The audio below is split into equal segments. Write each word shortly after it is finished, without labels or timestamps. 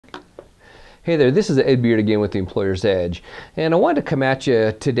Hey there, this is Ed Beard again with the Employer's Edge, and I wanted to come at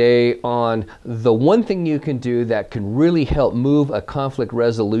you today on the one thing you can do that can really help move a conflict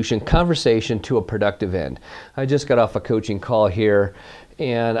resolution conversation to a productive end. I just got off a coaching call here,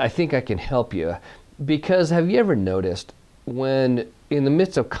 and I think I can help you, because have you ever noticed when in the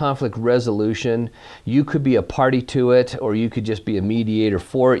midst of conflict resolution, you could be a party to it, or you could just be a mediator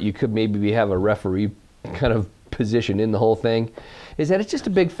for it, you could maybe have a referee kind of position in the whole thing, is that it's just a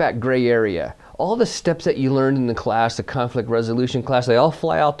big fat gray area. All the steps that you learned in the class, the conflict resolution class, they all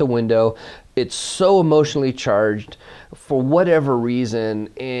fly out the window. It's so emotionally charged for whatever reason.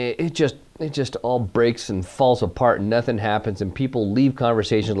 It just all breaks and falls apart and nothing happens, and people leave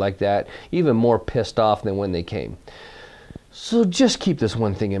conversations like that even more pissed off than when they came. So just keep this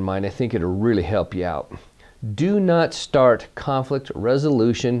one thing in mind. I think it'll really help you out. Do not start conflict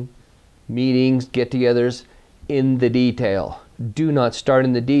resolution meetings, get-togethers in the detail. Do not start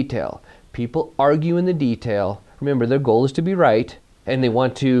in the detail. People argue in the detail. Remember, their goal is to be right, and they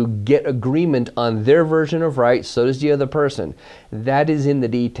want to get agreement on their version of right, so does the other person. That is in the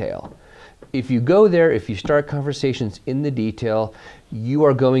detail. If you go there, if you start conversations in the detail, you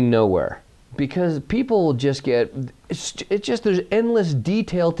are going nowhere. Because people will just get, it's just there's endless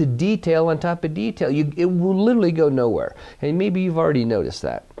detail to detail on top of detail. It will literally go nowhere. And maybe you've already noticed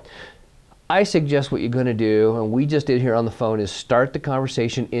that. I suggest what you're going to do, and we just did here on the phone, is start the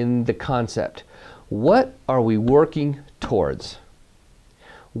conversation in the concept. What are we working towards?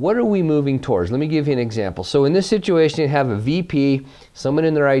 What are we moving towards? Let me give you an example. So in this situation, you have a VP, someone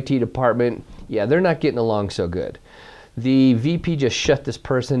in their IT department. Yeah, they're not getting along so good. The VP just shut this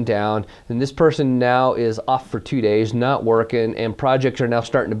person down, and this person now is off for 2 days, not working, and projects are now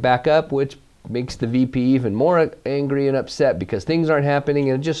starting to back up, which makes the VP even more angry and upset because things aren't happening,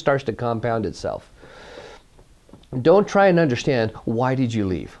 and it just starts to compound itself. Don't try and understand, why did you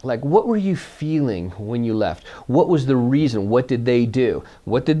leave? Like, what were you feeling when you left? What was the reason? What did they do?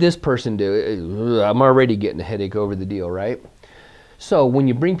 What did this person do? I'm already getting a headache over the deal, right? So when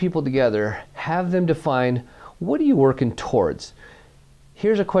you bring people together, have them define, what are you working towards?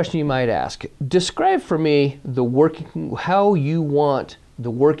 Here's a question you might ask. Describe for me how you want the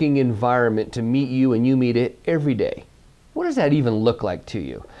working environment to meet you and you meet it every day. What does that even look like to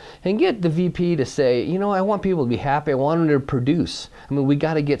you? And get the VP to say, you know, I want people to be happy. I want them to produce. I mean, we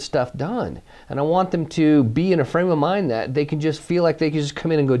got to get stuff done. And I want them to be in a frame of mind that they can just feel like they can just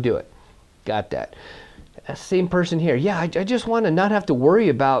come in and go do it. Got that. Same person here. Yeah, I just want to not have to worry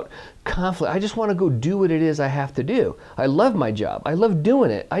about conflict. I just want to go do what it is I have to do. I love my job. I love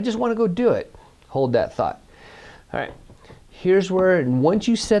doing it. I just want to go do it. Hold that thought. All right. Here's where, once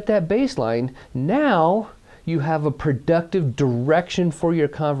you set that baseline, now you have a productive direction for your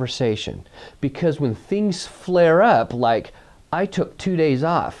conversation. Because when things flare up, like I took 2 days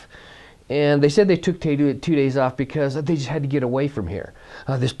off, and they said they took 2 days off because they just had to get away from here.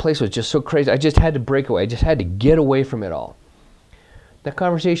 This place was just so crazy. I just had to break away. I just had to get away from it all. That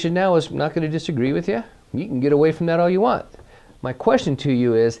conversation now is not going to disagree with you. You can get away from that all you want. My question to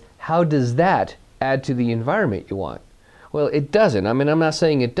you is, how does that add to the environment you want? Well, it doesn't. I mean, I'm not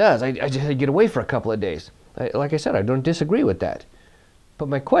saying it does. I just had to get away for a couple of days. Like I said, I don't disagree with that. But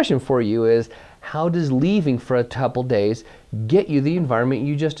my question for you is, how does leaving for a couple days get you the environment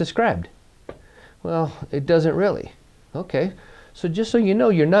you just described? Well, it doesn't really. Okay, so just so you know,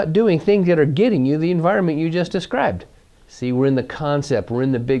 you're not doing things that are getting you the environment you just described. See, we're in the concept, we're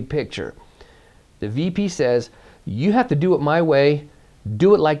in the big picture. The VP says, you have to do it my way,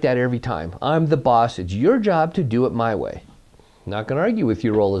 do it like that every time. I'm the boss, it's your job to do it my way. Not going to argue with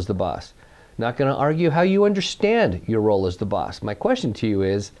your role as the boss. Not going to argue how you understand your role as the boss. My question to you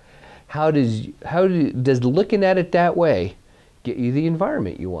is, how does looking at it that way get you the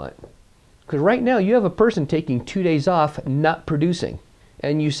environment you want? Because right now you have a person taking 2 days off not producing.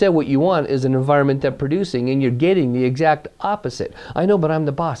 And you said what you want is an environment that's producing, and you're getting the exact opposite. I know, but I'm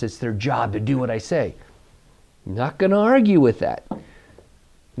the boss. It's their job to do what I say. Not going to argue with that.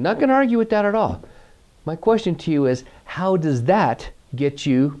 Not going to argue with that at all. My question to you is, how does that get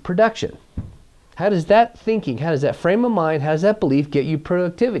you production? How does that thinking, how does that frame of mind, how does that belief get you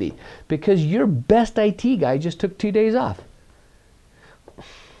productivity? Because your best IT guy just took 2 days off.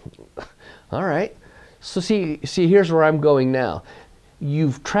 All right. So see, here's where I'm going now.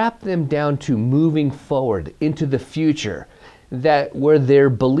 You've trapped them down to moving forward into the future, that where their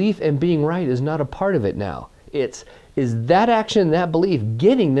belief and being right is not a part of it now. Is that action, that belief,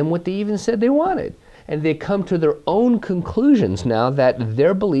 getting them what they even said they wanted? And they come to their own conclusions now that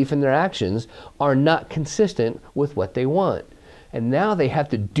their belief and their actions are not consistent with what they want. And now they have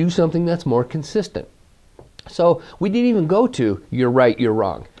to do something that's more consistent. So we didn't even go to you're right, you're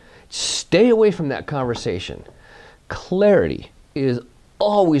wrong. Stay away from that conversation. Clarity is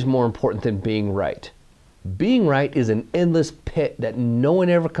always more important than being right. Being right is an endless pit that no one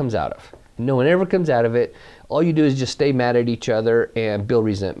ever comes out of. No one ever comes out of it. All you do is just stay mad at each other and build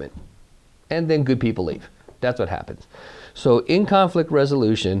resentment. And then good people leave. That's what happens. So in conflict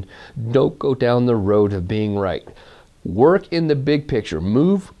resolution, don't go down the road of being right. Work in the big picture.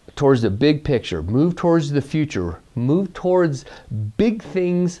 Move towards the big picture. Move towards the future. Move towards big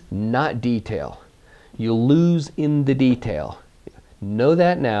things, not detail. You'll lose in the detail. Know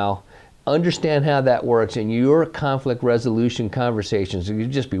that now. Understand how that works, and your conflict resolution conversations will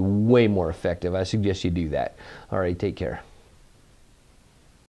just be way more effective. I suggest you do that. All right, take care.